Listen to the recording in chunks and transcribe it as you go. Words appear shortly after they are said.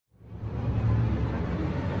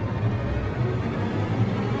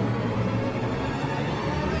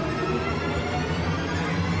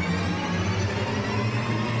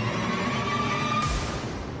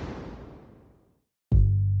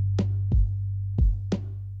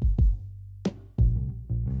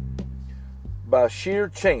By sheer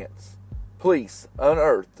chance, police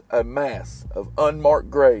unearthed a mass of unmarked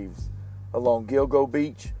graves along Gilgo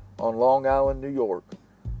Beach on Long Island, New York.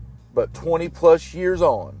 But 20 plus years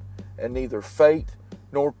on, and neither fate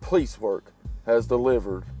nor police work has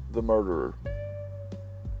delivered the murderer.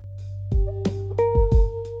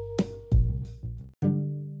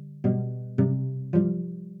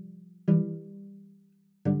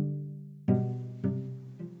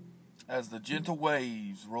 As the gentle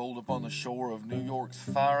waves rolled upon the shore of New York's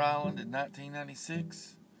Fire Island in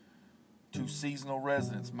 1996, two seasonal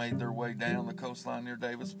residents made their way down the coastline near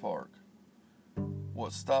Davis Park.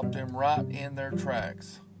 What stopped them right in their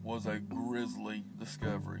tracks was a grisly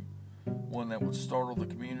discovery, one that would startle the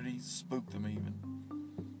community, spook them even.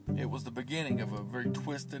 It was the beginning of a very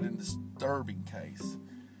twisted and disturbing case.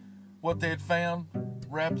 What they had found,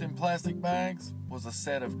 wrapped in plastic bags, was a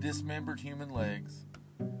set of dismembered human legs.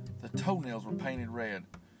 The toenails were painted red.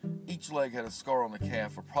 Each leg had a scar on the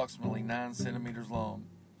calf approximately 9 centimeters long,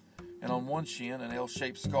 and on one shin an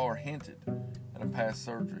L-shaped scar hinted at a past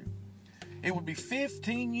surgery. It would be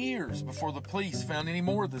 15 years before the police found any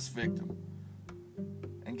more of this victim.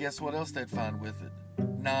 And guess what else they'd find with it?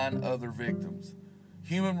 9 other victims.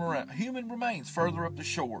 Human remains further up the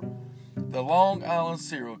shore. The Long Island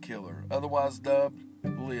serial killer, otherwise dubbed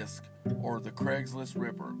LISK, or the Craigslist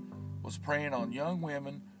Ripper, was preying on young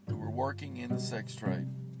women who were working in the sex trade.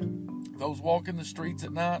 Those walking the streets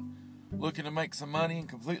at night, looking to make some money and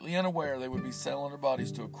completely unaware they would be selling their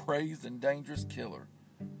bodies to a crazed and dangerous killer.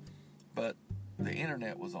 But the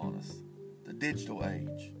internet was on us, the digital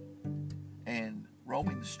age, and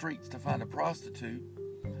roaming the streets to find a prostitute,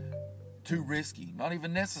 too risky, not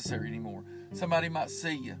even necessary anymore. Somebody might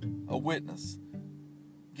see you, a witness,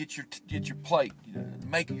 get your plate,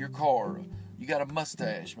 make of your car. You got a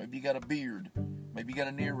mustache, maybe you got a beard, maybe you got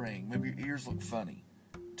an earring, maybe your ears look funny.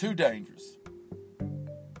 Too dangerous.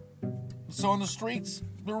 So on the streets,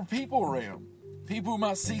 there were people around. People who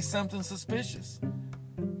might see something suspicious.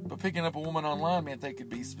 But picking up a woman online meant they could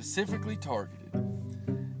be specifically targeted.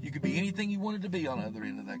 You could be anything you wanted to be on the other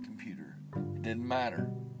end of that computer. It didn't matter.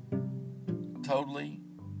 Totally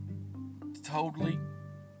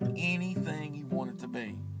anything you wanted to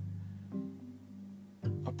be.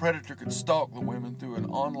 A predator could stalk the women through an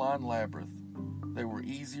online labyrinth. They were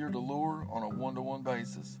easier to lure on a one-to-one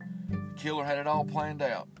basis. The killer had it all planned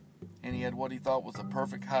out, and he had what he thought was a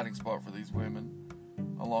perfect hiding spot for these women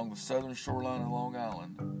along the southern shoreline of Long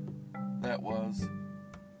Island. That was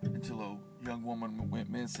until a young woman went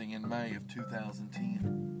missing in May of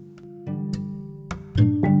 2010.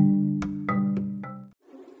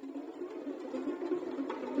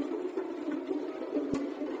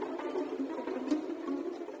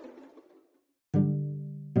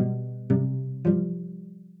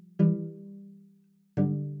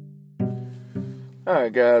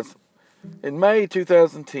 Alright guys, in May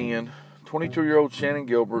 2010, 22-year-old Shannon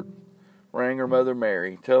Gilbert rang her mother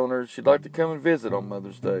Mary, telling her she'd like to come and visit on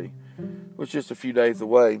Mother's Day. It was just a few days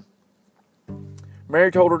away. Mary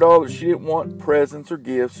told her daughter that she didn't want presents or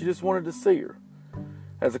gifts, she just wanted to see her.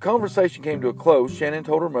 As the conversation came to a close, Shannon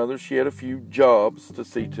told her mother she had a few jobs to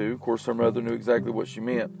see to. Of course, her mother knew exactly what she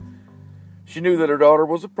meant. She knew that her daughter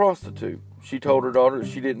was a prostitute. She told her daughter that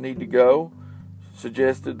she didn't need to go,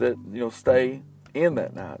 suggested that, stay in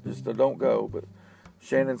that night, just don't go. But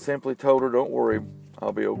Shannon simply told her, "Don't worry,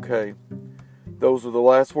 I'll be okay." Those were the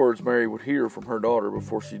last words Mary would hear from her daughter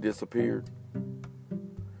before she disappeared,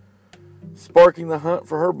 sparking the hunt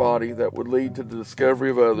for her body that would lead to the discovery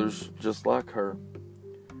of others just like her.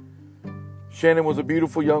 Shannon was a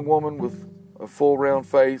beautiful young woman with a full round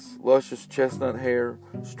face, luscious chestnut hair,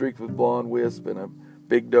 streaked with blonde wisp, and a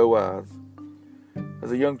big doe eyes.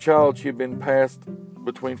 As a young child, she had been passed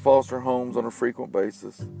between foster homes on a frequent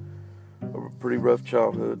basis. A pretty rough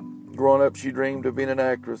childhood. Growing up, she dreamed of being an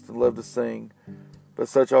actress and loved to sing, but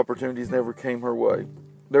such opportunities never came her way.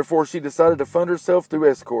 Therefore, she decided to fund herself through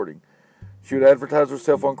escorting. She would advertise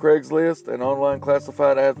herself on Craigslist, an online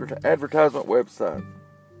classified advertisement website.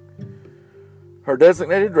 Her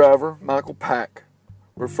designated driver, Michael Pack,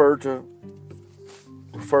 referred to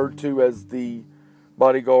as the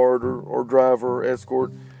bodyguard or driver or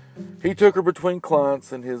escort, he took her between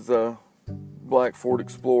clients in his black Ford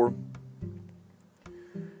Explorer.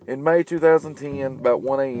 In May 2010, about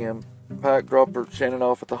 1 a.m., Pack dropped Shannon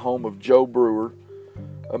off at the home of Joe Brewer,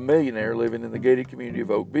 a millionaire living in the gated community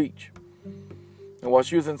of Oak Beach. And while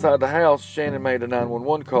she was inside the house, Shannon made a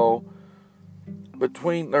 911 call.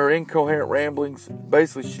 Between her incoherent ramblings,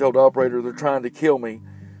 basically she told the operator, "They're trying to kill me."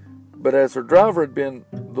 But as her driver had been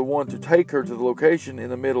the one to take her to the location in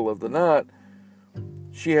the middle of the night,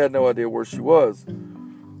 she had no idea where she was.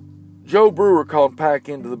 Joe Brewer called Pack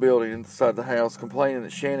into the building inside the house, complaining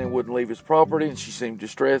that Shannon wouldn't leave his property and she seemed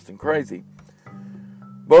distressed and crazy.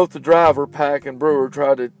 Both the driver, Pack, and Brewer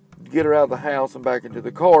tried to get her out of the house and back into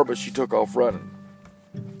the car, but she took off running.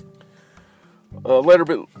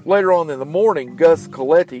 Later on in the morning, Gus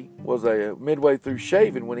Coletti was midway through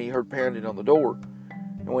shaving when he heard pounding on the door.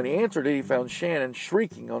 And when he answered it, he found Shannon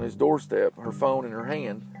shrieking on his doorstep, her phone in her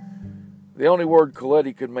hand. The only word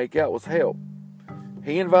Coletti could make out was help.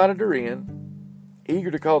 He invited her in, eager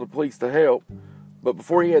to call the police to help, but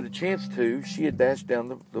before he had the chance to, she had dashed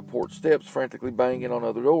down the porch steps, frantically banging on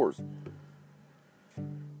other doors.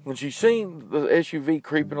 When she seen the SUV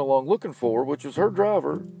creeping along looking for her, which was her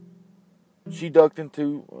driver, she ducked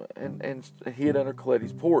into and hid under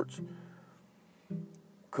Coletti's porch.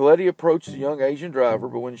 Coletti approached the young Asian driver,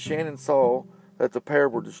 but when Shannon saw that the pair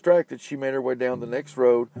were distracted, she made her way down the next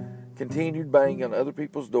road, continued banging on other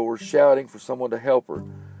people's doors, shouting for someone to help her.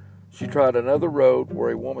 She tried another road where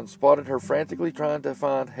a woman spotted her frantically trying to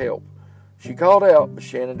find help. She called out, but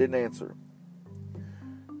Shannon didn't answer.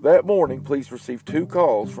 That morning, police received 2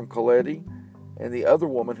 calls from Coletti and the other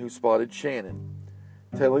woman who spotted Shannon,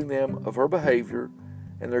 telling them of her behavior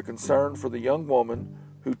and their concern for the young woman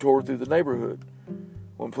who tore through the neighborhood.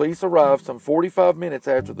 When police arrived some 45 minutes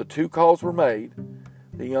after the 2 calls were made,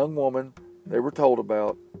 the young woman they were told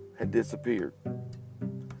about had disappeared,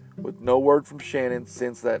 with no word from Shannon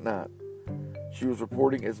since that night. She was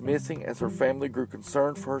reporting as missing as her family grew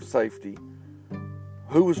concerned for her safety.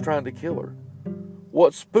 Who was trying to kill her?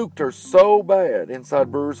 What spooked her so bad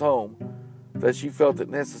inside Brewer's home that she felt it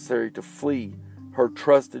necessary to flee her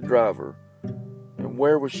trusted driver? And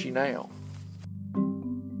where was she now?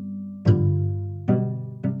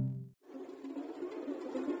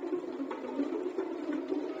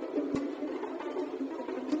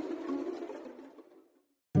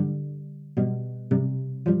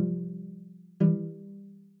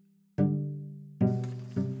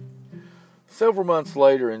 Several months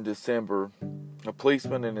later in December, a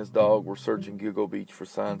policeman and his dog were searching Gilgo Beach for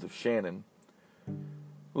signs of Shannon,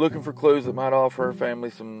 looking for clues that might offer her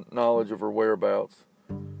family some knowledge of her whereabouts.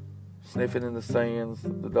 Sniffing in the sands,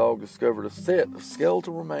 the dog discovered a set of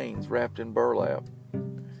skeletal remains wrapped in burlap.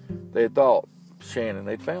 They had thought Shannon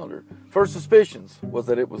they'd found her. First suspicions was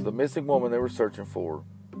that it was the missing woman they were searching for,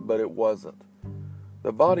 but it wasn't.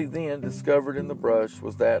 The body then discovered in the brush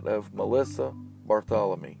was that of Melissa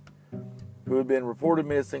Bartholomew, who had been reported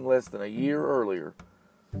missing less than a year earlier.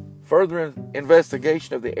 Further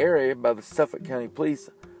investigation of the area by the Suffolk County Police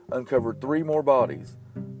uncovered 3 more bodies,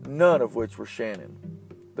 none of which were Shannon.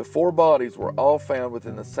 The 4 bodies were all found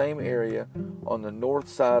within the same area on the north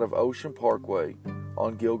side of Ocean Parkway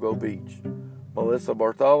on Gilgo Beach. Melissa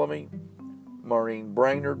Bartholomew, Maureen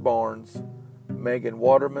Brainerd Barnes, Megan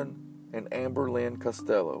Waterman, and Amber Lynn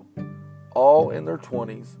Costello, all in their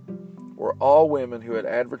 20s, were all women who had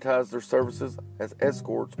advertised their services as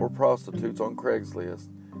escorts or prostitutes on Craigslist,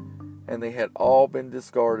 and they had all been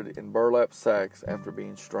discarded in burlap sacks after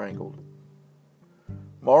being strangled.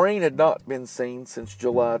 Maureen had not been seen since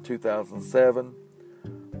July 2007.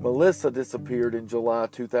 Melissa disappeared in July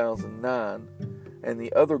 2009, and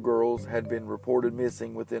the other girls had been reported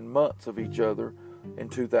missing within months of each other in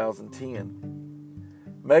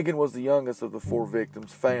 2010. Megan was the youngest of the 4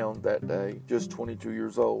 victims found that day, just 22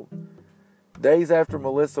 years old. Days after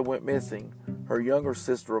Melissa went missing, her younger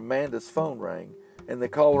sister Amanda's phone rang, and the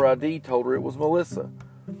caller ID told her it was Melissa.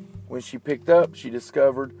 When she picked up, she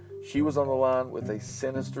discovered she was on the line with a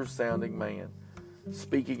sinister-sounding man.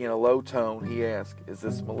 Speaking in a low tone, he asked, "Is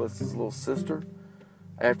this Melissa's little sister?"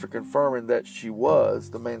 After confirming that she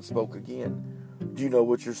was, the man spoke again. "Do you know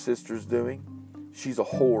what your sister's doing?" "She's a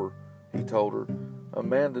whore," he told her.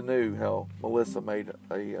 Amanda knew how Melissa made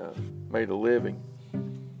a living.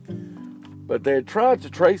 But they had tried to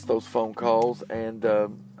trace those phone calls, and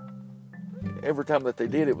every time that they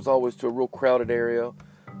did, it was always to a real crowded area,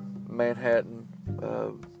 Manhattan,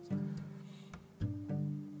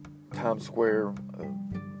 Times Square,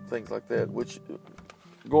 things like that. Which,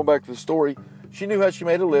 going back to the story, she knew how she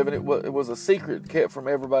made a living. It was a secret kept from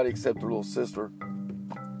everybody except her little sister.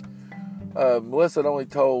 Melissa had only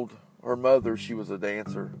told her mother she was a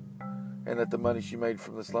dancer, and that the money she made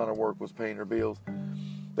from this line of work was paying her bills.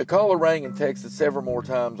 The caller rang and texted several more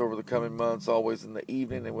times over the coming months, always in the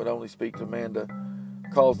evening, and would only speak to Amanda.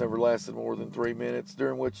 Calls never lasted more than 3 minutes,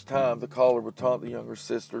 during which time the caller would taunt the younger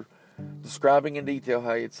sister, describing in detail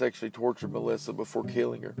how he had sexually tortured Melissa before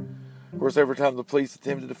killing her. Of course, every time the police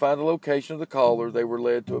attempted to find the location of the caller, they were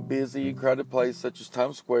led to a busy and crowded place such as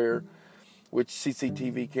Times Square, which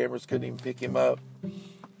CCTV cameras couldn't even pick him up.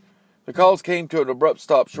 The calls came to an abrupt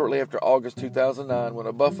stop shortly after August 2009 when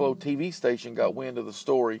a Buffalo TV station got wind of the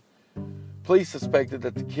story. Police suspected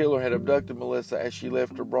that the killer had abducted Melissa as she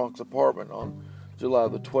left her Bronx apartment on July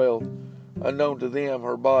the 12th. Unknown to them,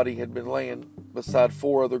 her body had been laying beside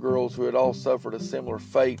 4 other girls who had all suffered a similar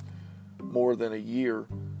fate more than a year.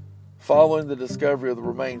 Following the discovery of the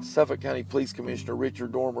remains, Suffolk County Police Commissioner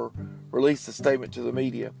Richard Dormer released a statement to the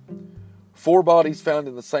media. 4 bodies found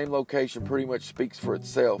in the same location pretty much speaks for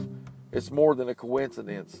itself. It's more than a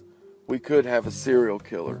coincidence. We could have a serial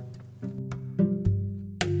killer.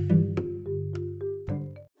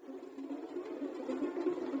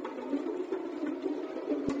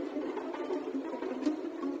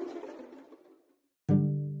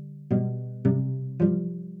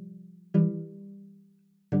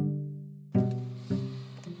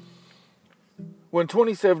 When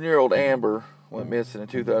 27-year-old Amber went missing in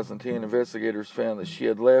 2010, investigators found that she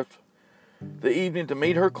had left the evening to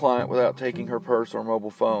meet her client without taking her purse or mobile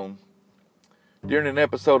phone. During an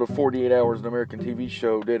episode of 48 Hours, an American TV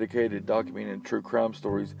show dedicated to documenting true crime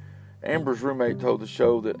stories, Amber's roommate told the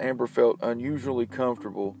show that Amber felt unusually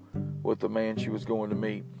comfortable with the man she was going to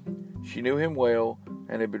meet. She knew him well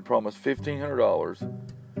and had been promised $1,500.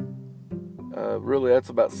 Really, that's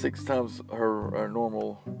about 6 times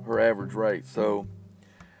her average rate. So,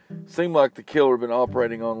 seemed like the killer had been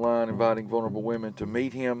operating online, inviting vulnerable women to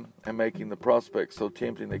meet him and making the prospect so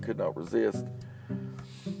tempting they could not resist.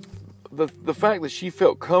 The fact that she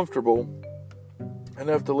felt comfortable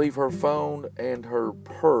enough to leave her phone and her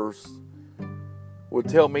purse would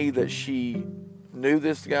tell me that she knew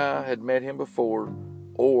this guy, had met him before,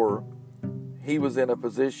 or he was in a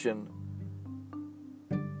position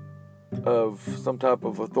of some type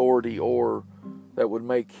of authority, or that would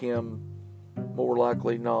make him more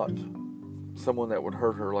likely not someone that would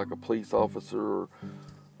hurt her, like a police officer or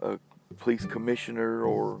a police commissioner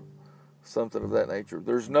or something of that nature.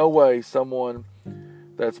 There's no way someone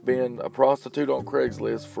that's been a prostitute on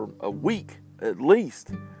Craigslist for a week at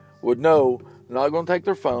least would know they're not going to take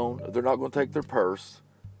their phone, they're not going to take their purse.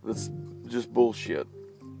 That's just bullshit.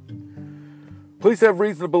 Police have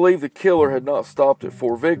reason to believe the killer had not stopped at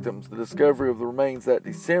 4 victims. The discovery of the remains that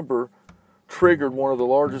December triggered one of the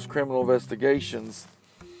largest criminal investigations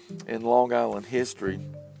in Long Island history.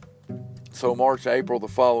 So March, April the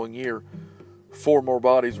following year, 4 more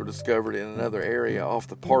bodies were discovered in another area off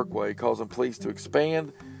the Parkway, causing police to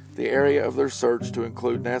expand the area of their search to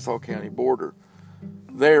include Nassau County border.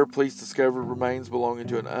 There, police discovered remains belonging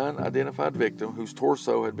to an unidentified victim whose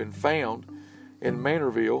torso had been found in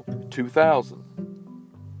Manorville, 2000.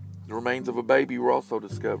 The remains of a baby were also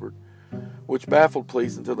discovered, which baffled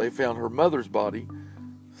police until they found her mother's body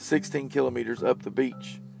 16 kilometers up the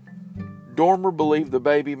beach. Dormer believed the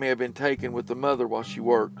baby may have been taken with the mother while she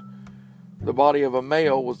worked. The body of a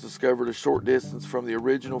male was discovered a short distance from the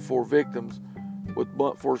original 4 victims with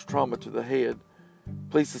blunt force trauma to the head.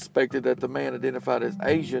 Police suspected that the man, identified as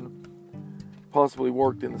Asian, possibly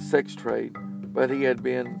worked in the sex trade, but he had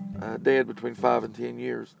been dead between 5 and 10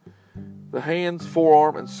 years. The hands,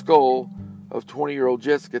 forearm, and skull of 20-year-old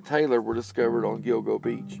Jessica Taylor were discovered on Gilgo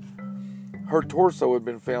Beach. Her torso had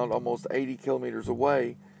been found almost 80 kilometers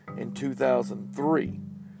away in 2003.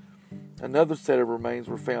 Another set of remains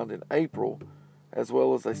were found in April, as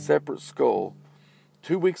well as a separate skull.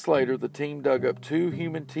 2 weeks later, the team dug up 2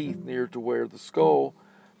 human teeth near to where the skull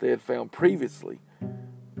they had found previously.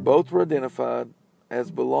 Both were identified as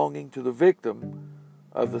belonging to the victim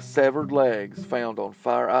of the severed legs found on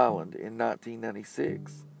Fire Island in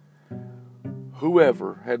 1996.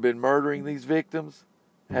 Whoever had been murdering these victims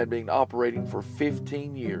had been operating for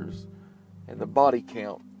 15 years, and the body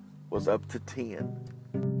count was up to 10.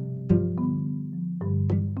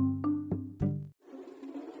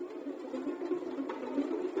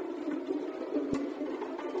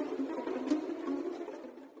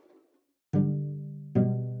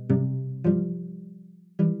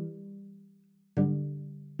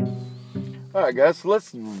 Alright guys, so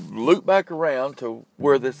let's loop back around to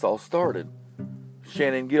where this all started.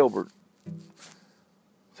 Shannon Gilbert.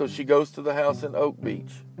 So she goes to the house in Oak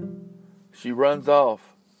Beach. She runs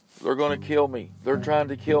off. They're going to kill me. They're trying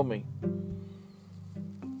to kill me.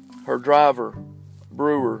 Her driver,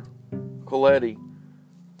 Brewer, Coletti,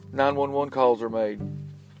 911 calls are made.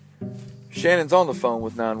 Shannon's on the phone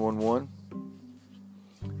with 911.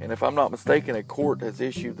 And if I'm not mistaken, a court has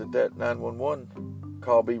issued that 911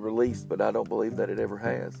 call be released, but I don't believe that it ever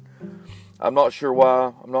has. I'm not sure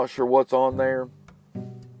why. I'm not sure what's on there.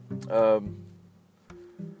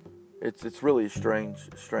 It's really a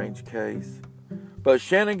strange case. But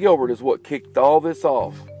Shannon Gilbert is what kicked all this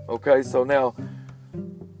off. Okay, so now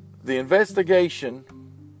the investigation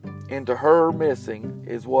into her missing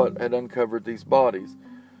is what had uncovered these bodies.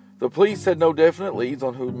 The police had no definite leads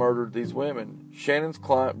on who murdered these women. Shannon's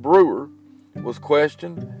client, Brewer, was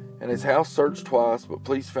questioned and his house searched twice, but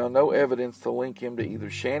police found no evidence to link him to either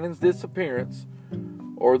Shannon's disappearance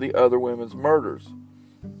or the other women's murders.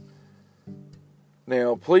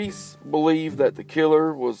 Now, police believe that the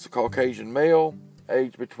killer was a Caucasian male,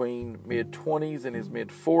 aged between mid-20s and his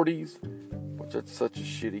mid-40s, which that's such a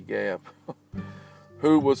shitty gap,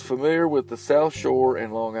 who was familiar with the South Shore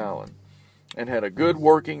and Long Island, and had a good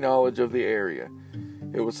working knowledge of the area.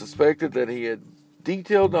 It was suspected that he had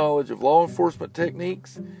detailed knowledge of law enforcement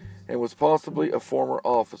techniques and was possibly a former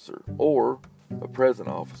officer or a present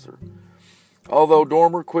officer. Although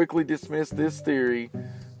Dormer quickly dismissed this theory,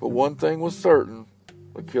 but one thing was certain,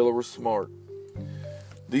 the killer was smart.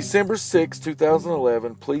 December 6,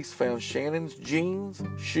 2011, police found Shannon's jeans,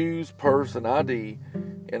 shoes, purse, and ID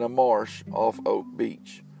in a marsh off Oak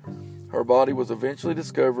Beach. Her body was eventually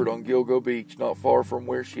discovered on Gilgo Beach, not far from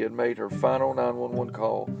where she had made her final 911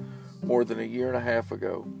 call more than a year and a half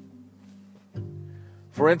ago.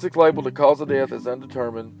 Forensics labeled the cause of death as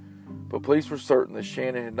undetermined, but police were certain that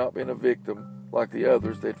Shannon had not been a victim like the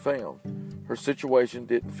others they'd found. Her situation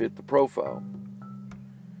didn't fit the profile.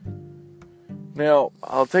 Now,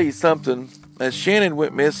 I'll tell you something. As Shannon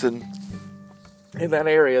went missing, in that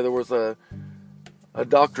area there was a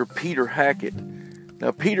Dr. Peter Hackett.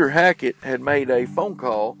 Now, Peter Hackett had made a phone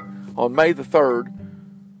call on May the 3rd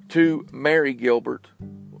to Mary Gilbert,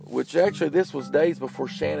 which actually this was days before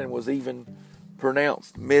Shannon was even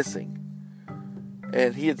pronounced missing.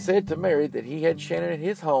 And he had said to Mary that he had Shannon at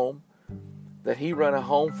his home, that he ran a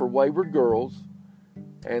home for wayward girls,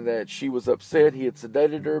 and that she was upset. He had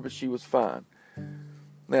sedated her, but she was fine.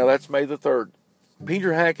 Now, that's May the 3rd.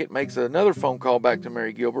 Peter Hackett makes another phone call back to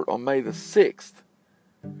Mary Gilbert on May the 6th.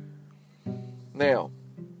 Now,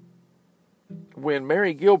 when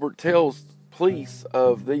Mary Gilbert tells police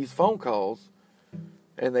of these phone calls,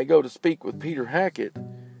 and they go to speak with Peter Hackett,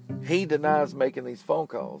 he denies making these phone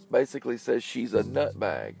calls. Basically says she's a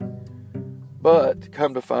nutbag. But,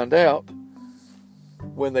 come to find out,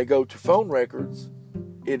 when they go to phone records,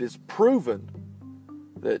 it is proven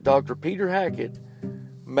that Dr. Peter Hackett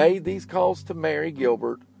made these calls to Mary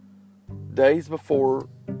Gilbert days before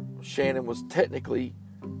Shannon was technically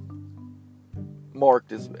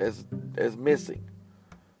marked as missing.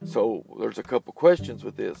 So there's a couple questions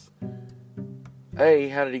with this. A,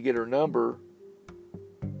 how did he get her number?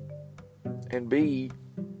 And B,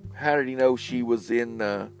 how did he know she was in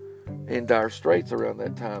dire straits around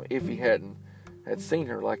that time if he had seen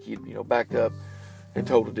her, like he'd backed up and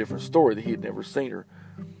told a different story that he had never seen her.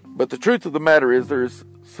 But the truth of the matter is there's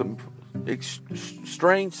some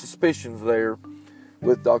strange suspicions there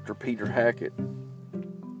with Dr. Peter Hackett.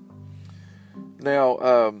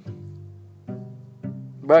 Now,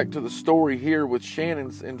 back to the story here with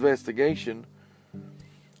Shannon's investigation.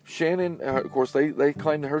 Shannon, of course, they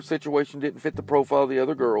claim that her situation didn't fit the profile of the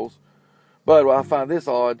other girls. But I find this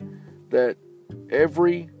odd that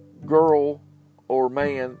every girl or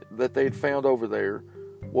man that they had found over there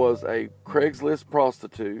was a Craigslist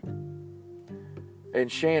prostitute,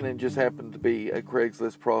 and Shannon just happened to be a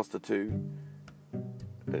Craigslist prostitute.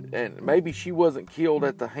 And maybe she wasn't killed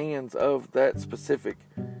at the hands of that specific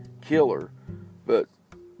killer, but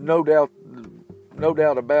no doubt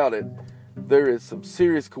about it, there is some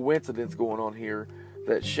serious coincidence going on here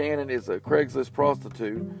that Shannon is a Craigslist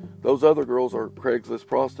prostitute, those other girls are Craigslist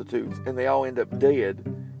prostitutes, and they all end up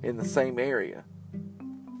dead in the same area.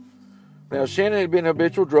 Now, Shannon had been a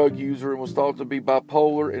habitual drug user and was thought to be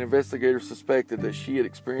bipolar, and investigators suspected that she had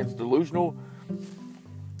experienced delusional,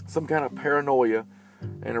 some kind of paranoia,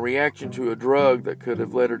 and a reaction to a drug that could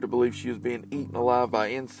have led her to believe she was being eaten alive by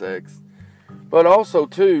insects. But also,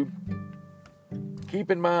 too, keep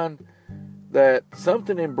in mind that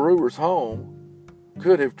something in Brewer's home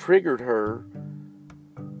could have triggered her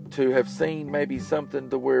to have seen maybe something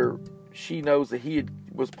to where she knows that he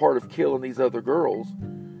was part of killing these other girls,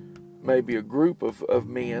 maybe a group of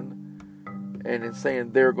men, and in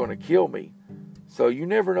saying they're going to kill me. So you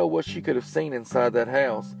never know what she could have seen inside that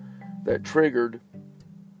house that triggered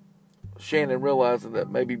Shannon realizing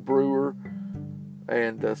that maybe Brewer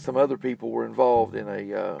and some other people were involved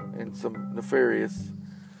in some nefarious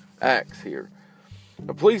acts here.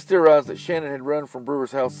 The police theorized that Shannon had run from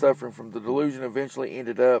Brewer's house suffering from the delusion, eventually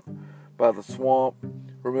ended up by the swamp,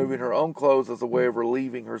 removing her own clothes as a way of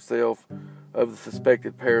relieving herself of the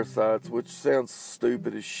suspected parasites, which sounds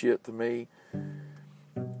stupid as shit to me.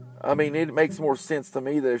 I mean, it makes more sense to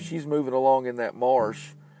me that if she's moving along in that marsh,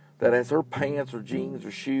 that as her pants or jeans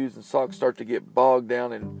or shoes and socks start to get bogged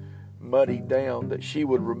down in muddied down, that she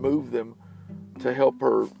would remove them to help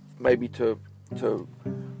her maybe to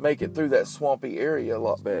make it through that swampy area a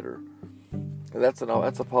lot better. That's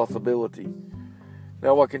a possibility.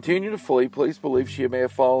 Now, while continuing to flee, police believe she may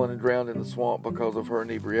have fallen and drowned in the swamp because of her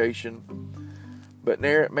inebriation. But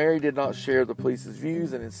Mary did not share the police's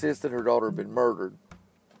views and insisted her daughter had been murdered.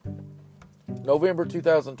 November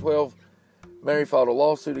 2012, Mary filed a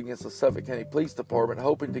lawsuit against the Suffolk County Police Department,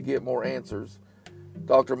 hoping to get more answers.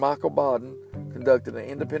 Dr. Michael Bodden conducted an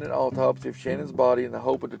independent autopsy of Shannon's body in the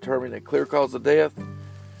hope of determining a clear cause of death.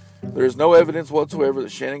 There is no evidence whatsoever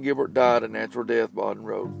that Shannon Gilbert died a natural death, Bodden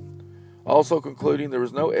wrote. Also concluding there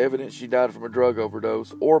was no evidence she died from a drug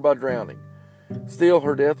overdose or by drowning. Still,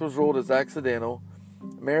 her death was ruled as accidental.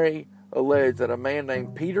 Mary alleged that a man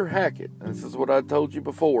named Peter Hackett, and this is what I told you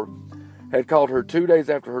before, had called her 2 days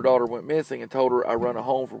after her daughter went missing and told her, "I run a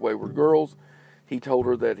home for wayward girls." He told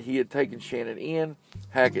her that he had taken Shannon in.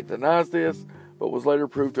 Hackett denies this, but was later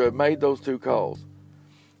proved to have made those 2 calls.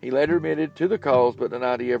 He later admitted to the calls, but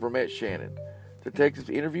denied he ever met Shannon. Detectives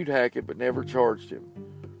interviewed Hackett, but never charged him.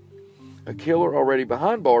 A killer already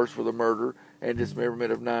behind bars for the murder and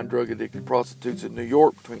dismemberment of 9 drug-addicted prostitutes in New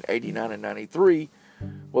York between 1989 and 1993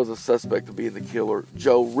 was a suspect of being the killer,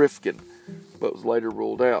 Joe Rifkin, but was later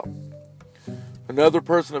ruled out. Another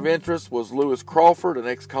person of interest was Lewis Crawford, an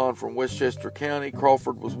ex-con from Westchester County.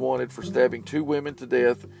 Crawford was wanted for stabbing 2 women to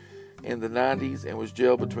death in the 90s and was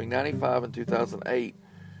jailed between 1995 and 2008.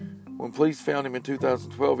 When police found him in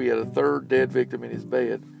 2012, he had a 3rd dead victim in his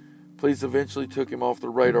bed. Police eventually took him off the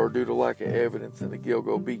radar due to lack of evidence in the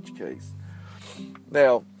Gilgo Beach case.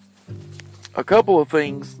 Now, a couple of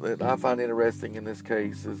things that I find interesting in this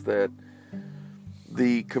case is that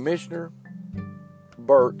the commissioner,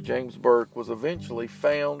 James Burke, was eventually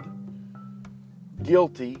found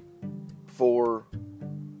guilty for,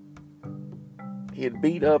 he had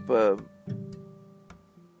beat up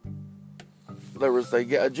there was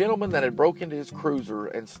a gentleman that had broke into his cruiser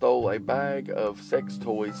and stole a bag of sex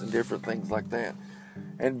toys and different things like that.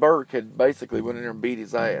 And Burke had basically went in there and beat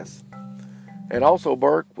his ass. And also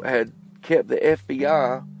Burke had kept the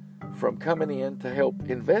FBI from coming in to help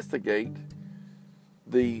investigate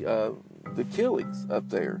the killings up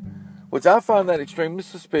there, which I find that extremely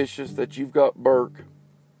suspicious, that you've got Burke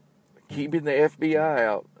keeping the FBI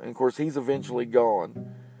out, and of course he's eventually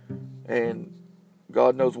gone, and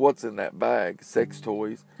God knows what's in that bag, sex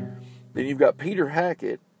toys. Then you've got Peter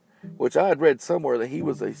Hackett, which I had read somewhere that he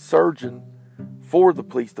was a surgeon for the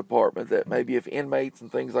police department, that maybe if inmates and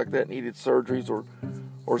things like that needed surgeries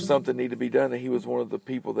or something needed to be done, that he was one of the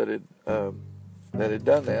people that had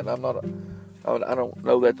done that. I don't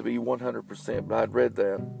know that to be 100%, but I'd read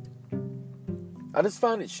that. I just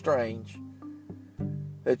find it strange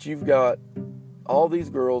that you've got all these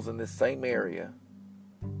girls in this same area.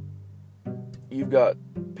 You've got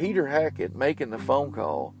Peter Hackett making the phone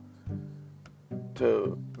call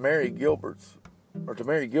to Mary Gilbert,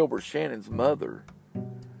 Shannon's mother,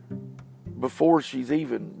 before she's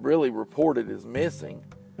even really reported as missing.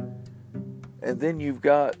 And then you've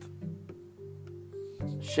got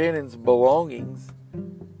Shannon's belongings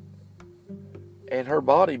and her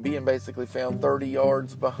body being basically found 30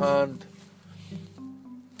 yards behind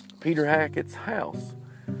Peter Hackett's house.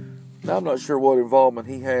 Now, I'm not sure what involvement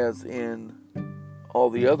he has in all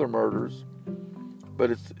the other murders,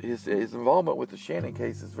 but his involvement with the Shannon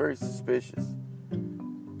case is very suspicious.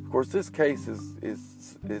 Of course, this case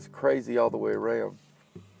is crazy all the way around.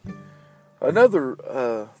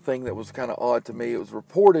 Another thing that was kind of odd to me, it was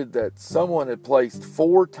reported that someone had placed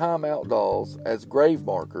 4 timeout dolls as grave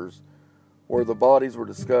markers where the bodies were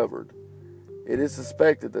discovered. It is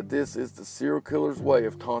suspected that this is the serial killer's way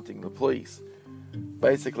of taunting the police,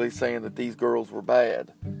 basically saying that these girls were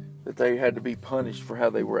bad, that they had to be punished for how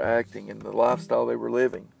they were acting and the lifestyle they were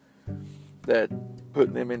living, that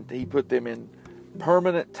he put them in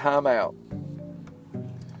permanent timeout.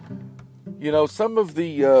 You know, some of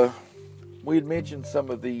the we had mentioned some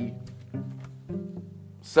of the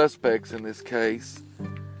suspects in this case,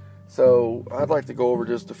 so I'd like to go over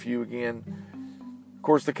just a few again. Of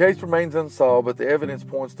course, the case remains unsolved, but the evidence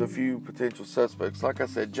points to a few potential suspects. Like I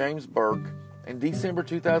said, James Burke. In December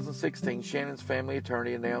 2016, Shannon's family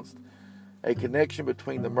attorney announced a connection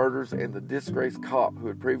between the murders and the disgraced cop who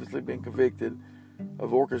had previously been convicted of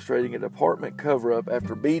orchestrating a department cover-up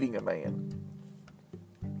after beating a man.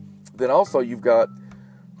 Then also you've got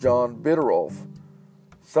John Bitteroff.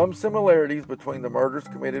 Some similarities between the murders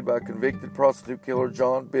committed by convicted prostitute killer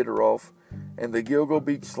John Bitteroff and the Gilgo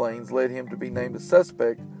Beach slayings led him to be named a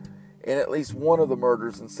suspect in at least one of the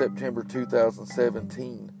murders in September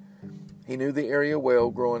 2017. He knew the area well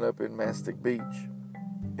growing up in Mastic Beach.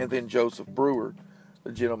 and then Joseph Brewer,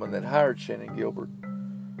 the gentleman that hired Shannon Gilbert.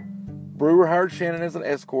 Brewer hired Shannon as an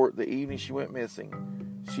escort the evening she went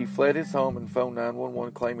missing. She fled his home and phoned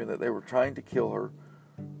 911 claiming that they were trying to kill her.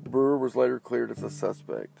 Brewer was later cleared as a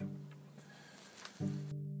suspect.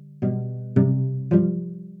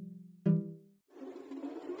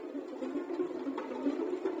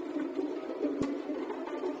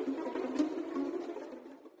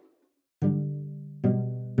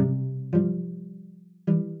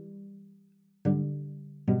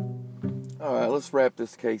 Alright, let's wrap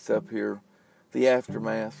this case up here. The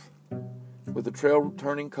aftermath. With the trail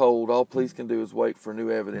turning cold, all police can do is wait for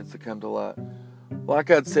new evidence to come to light. Like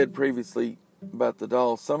I'd said previously about the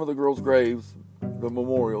dolls, some of the girls' graves, the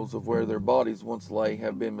memorials of where their bodies once lay,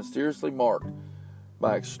 have been mysteriously marked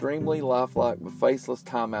by extremely lifelike but faceless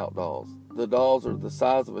timeout dolls. The dolls are the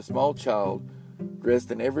size of a small child,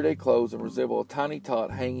 dressed in everyday clothes, and resemble a tiny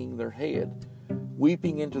tot hanging their head,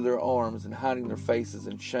 weeping into their arms and hiding their faces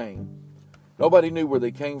in shame. Nobody knew where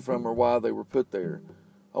they came from or why they were put there.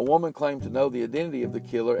 A woman claimed to know the identity of the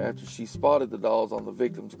killer after she spotted the dolls on the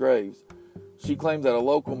victims' graves. She claimed that a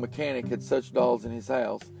local mechanic had such dolls in his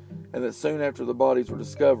house, and that soon after the bodies were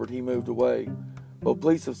discovered, he moved away. But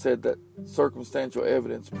police have said that circumstantial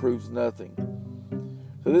evidence proves nothing.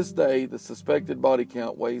 To this day, the suspected body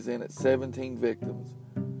count weighs in at 17 victims.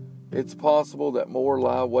 It's possible that more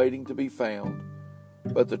lie waiting to be found,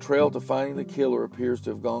 but the trail to finding the killer appears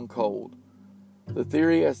to have gone cold. The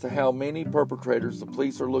theory as to how many perpetrators the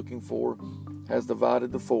police are looking for has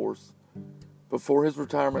divided the force. Before his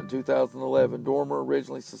retirement in 2011, Dormer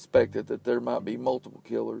originally suspected that there might be multiple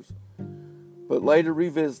killers, but later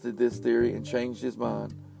revisited this theory and changed his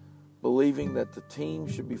mind, believing that the team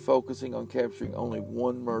should be focusing on capturing only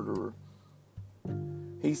one murderer.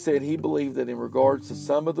 He said he believed that in regards to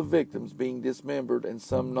some of the victims being dismembered and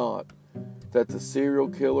some not, that the serial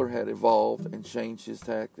killer had evolved and changed his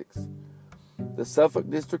tactics. The Suffolk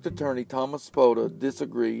District Attorney Thomas Spoda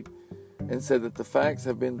disagreed and said that the facts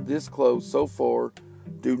have been disclosed so far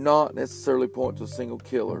do not necessarily point to a single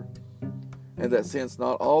killer, and that since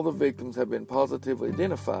not all the victims have been positively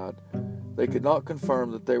identified, they could not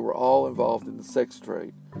confirm that they were all involved in the sex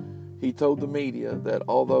trade. He told the media that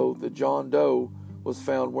although the John Doe was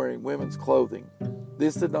found wearing women's clothing,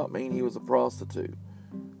 this did not mean he was a prostitute.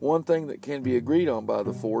 One thing that can be agreed on by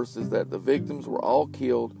the force is that the victims were all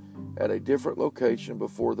killed at a different location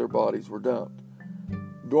before their bodies were dumped.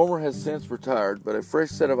 Dormer has since retired, but a fresh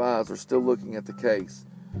set of eyes are still looking at the case,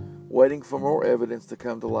 waiting for more evidence to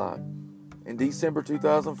come to light. In December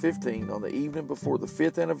 2015, on the evening before the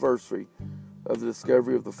 5th anniversary of the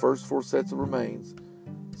discovery of the first 4 sets of remains,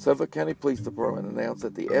 Suffolk County Police Department announced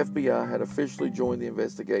that the FBI had officially joined the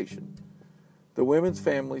investigation. The women's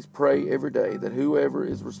families pray every day that whoever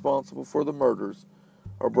is responsible for the murders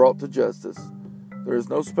are brought to justice. There is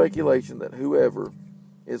no speculation that whoever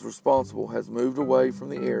is responsible has moved away from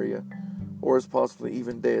the area or is possibly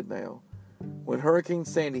even dead now. When Hurricane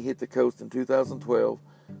Sandy hit the coast in 2012,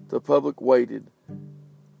 the public waited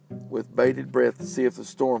with bated breath to see if the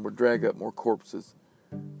storm would drag up more corpses.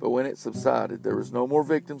 But when it subsided, there was no more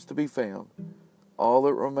victims to be found. All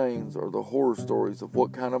that remains are the horror stories of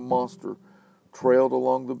what kind of monster trailed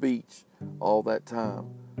along the beach all that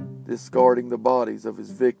time, discarding the bodies of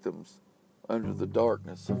his victims under the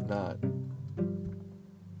darkness of night.